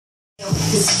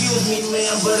Excuse me,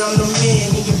 ma'am, but I'm the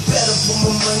man, and you better put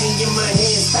my money in my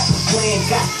hands. Stop playing,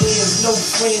 got ends, no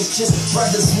friends, just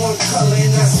brothers, one color,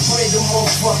 and I spray the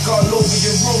motherfucker all over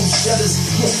your room shutters.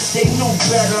 They knew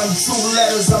better, I'm 2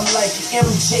 letters, I'm like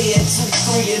MJ at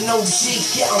 2-3 and OG.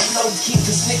 Yeah, I'm low key,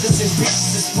 cause niggas and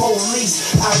bitches is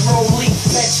police. I roll leak,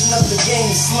 patching up the game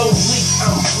slowly.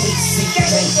 I'm busy.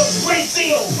 Catch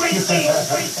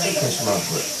my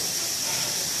foot.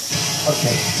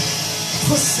 Okay.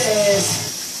 Pussy ass,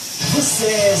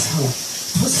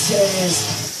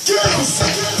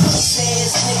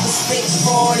 niggas, fake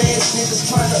fraud ass niggas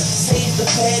tryna save the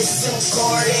past, SIM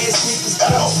card ass niggas,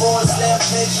 dumb boys laugh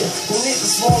at you. The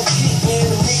niggas won't keep me, and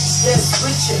the niggas that's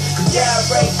richer could die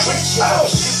right with you. I'm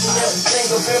shooting everything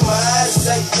up in my eyes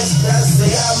like this. I say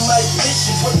I might miss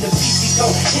you, but the BB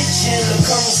gon' hit you, and the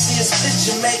currency is split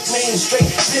you. Make man straight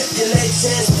 50, let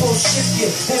task post shift you,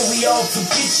 and we all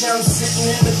forget you. I'm sitting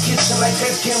in the kitchen like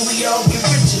that, can we all get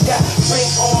richer? Got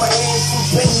paint on my hands from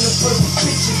painting the perfect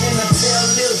picture. Then I tell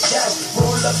Lil Josh,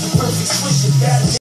 roll up the perfect switcher.